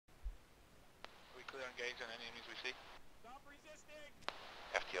engage on any enemies we see. Stop resisting!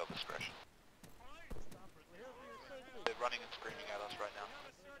 FTL discretion. They're running and screaming at us right now.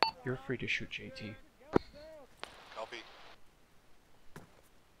 You're free to shoot JT. Copy.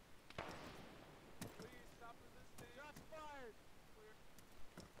 Please stop resisting! Shots fired! Clear.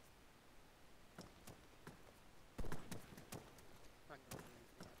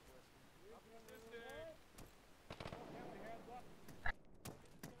 Stop resisting!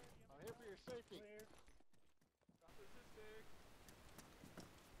 I'm here for your safety. Clear. Stop resisting!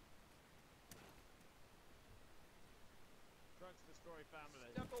 Trunks destroy family.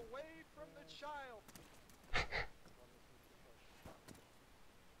 Step away from the child!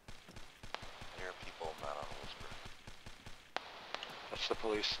 There are people not on a whisper. That's the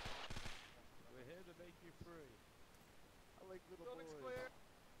police. We're here to make you free. I like little building's boys. Clear.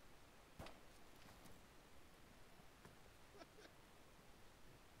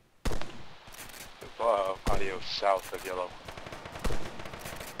 Audio south of yellow.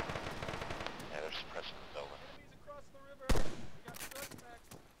 Yeah, they're suppressing the building. Enemies across the river. We got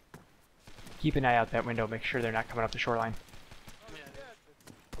suspects. Keep an eye out that window, make sure they're not coming up the shoreline. Oh, yeah.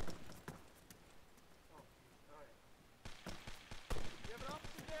 We have an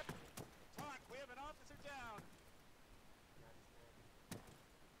officer down. Talk, we have an officer down.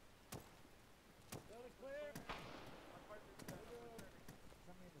 Building clear.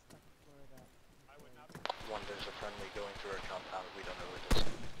 I would not be. One, there's a friendly going through our compound. We don't know who it is.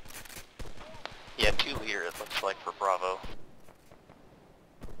 Yeah, 2 here, it looks like, for Bravo.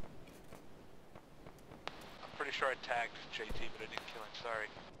 I'm pretty sure I tagged JT, but I didn't kill him, sorry.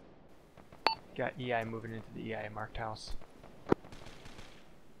 Got EI moving into the EI marked house.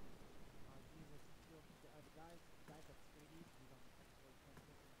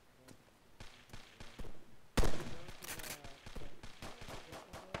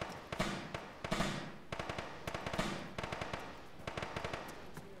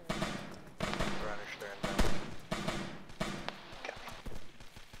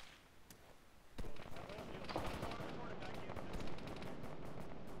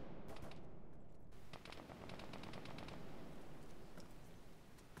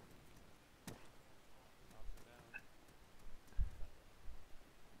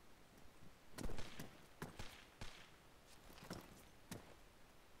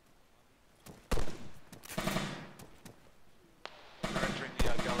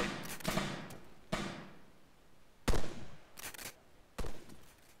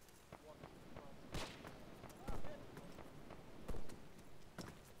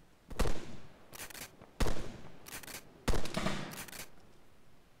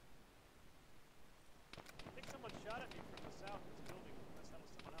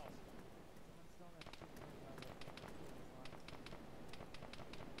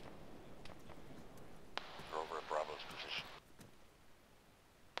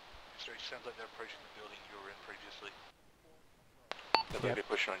 Sounds like they're approaching the building you were in previously. They might be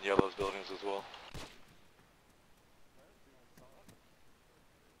pushing on yellow's buildings as well.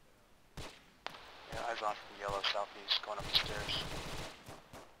 Yeah, eyes on from yellow southeast, going up the stairs.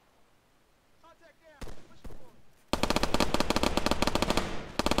 Contact down. Push forward.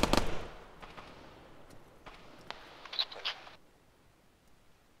 This place.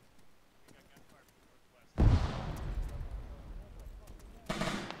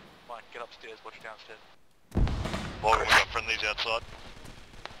 Get upstairs, watch downstairs. Well, we got friendlies outside.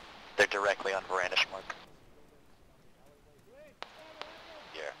 They're directly on Veranda's mark.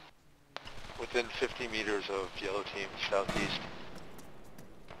 Yeah. Within 50 meters of yellow team, southeast.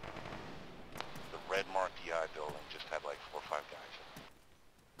 The red marked EI building just had like 4 or 5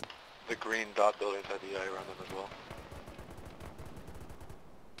 guys. The green dot buildings had EI around them as well.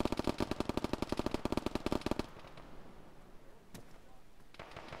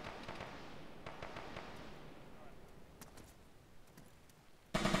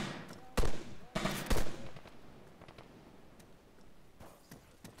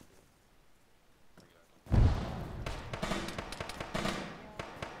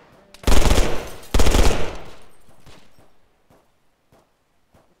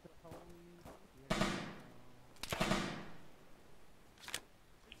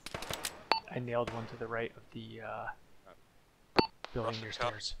 I nailed one to the right of the building near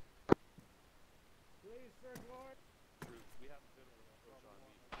stairs. Can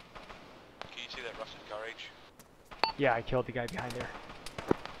you see that rusted car H? Yeah, I killed the guy behind there.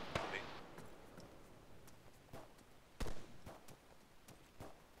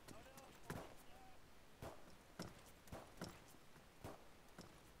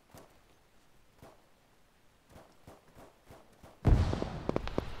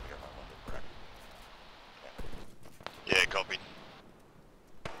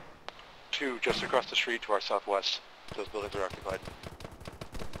 2 just across the street to our southwest. Those buildings are occupied.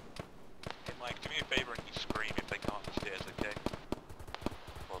 Hey Mike, do me a favor and you scream if they come up the stairs, okay?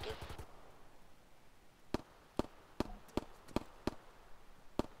 Will do.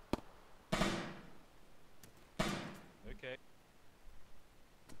 Okay.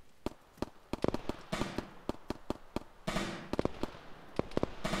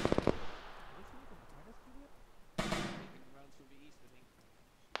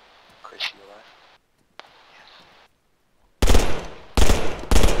 Chris, you alive?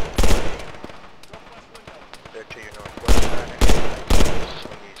 They're to your northwest.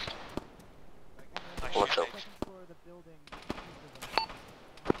 Swing east. What's up?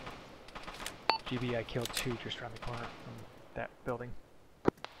 GB, I killed 2 just around the corner from that building.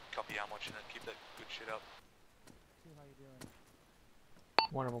 Copy how much and then keep that good shit up.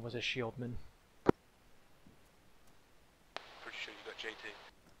 One of them was a shieldman. Pretty sure you got JT.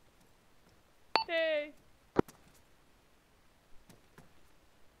 Yay!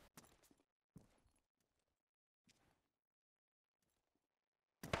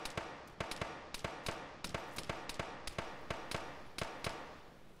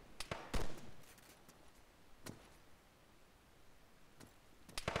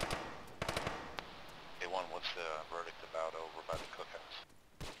 What's the verdict about over by the cookhouse?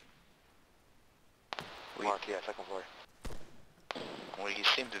 Mark, yeah, second floor. We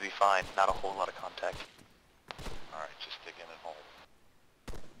seem to be fine, not a whole lot of contact. Alright, just dig in and hold.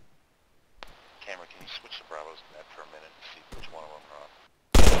 Camera, can you switch to Bravo's net for a minute and see which one of them are on?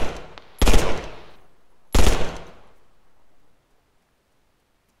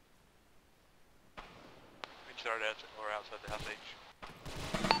 Inside or outside the house H.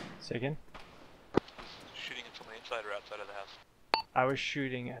 Say again? Shooting at someone inside or outside of the house? I was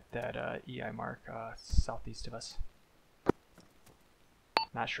shooting at that EI mark southeast of us.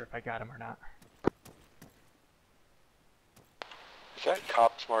 Not sure if I got him or not. Is that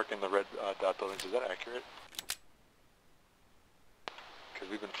cops mark in the red dot buildings, is that accurate? Because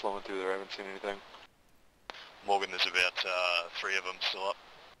we've been flowing through there, I haven't seen anything. Morgan, there's about 3 of them still up.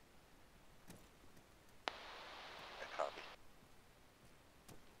 Yeah, copy.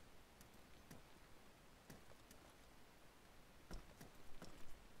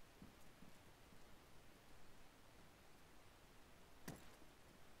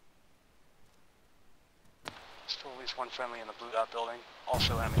 Still at least one friendly in the blue dot building,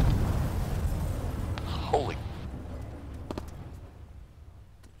 also Emmy. Holy.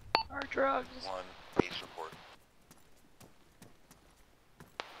 Our drugs. One base report.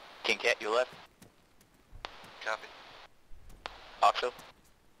 King Cat, you left? Copy. Oxo?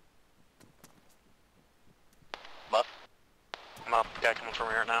 Muff? I'm up. Guy coming from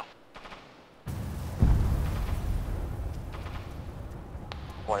here now.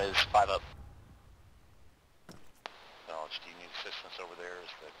 One is 5 up. Knowledge, do you need assistance over there?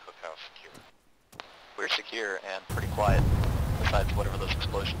 Is the cookhouse secure? We're secure and pretty quiet, besides whatever those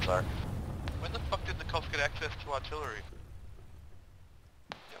explosions are. When the fuck did the cops get access to artillery?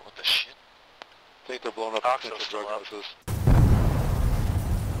 Yeah, what the shit? I think they're blowing up Oxo's potential still drug up. houses.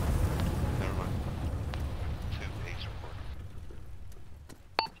 Never mind. 2 base report.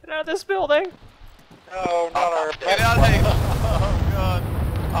 Get out of this building! No, not our... Get out of here! Oh, God.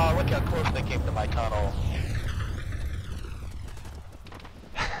 Oh, look how close they came to my tunnel.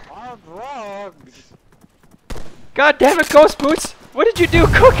 Our drugs! God damn it, Ghostboots! What did you do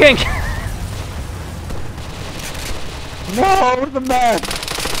cooking? No, the meth!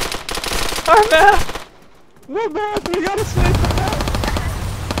 Arma! The meth! We gotta save the meth!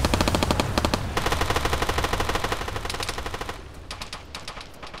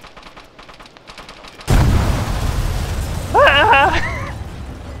 Ah!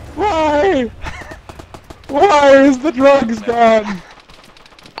 Why? Why is the drugs gone?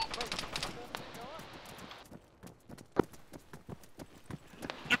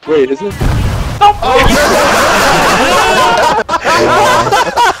 Wait, is it?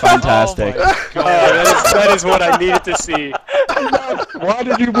 Fantastic. God, that is what I needed to see. Why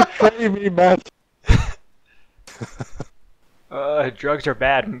did you betray me, Meth? Drugs are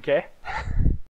bad, okay?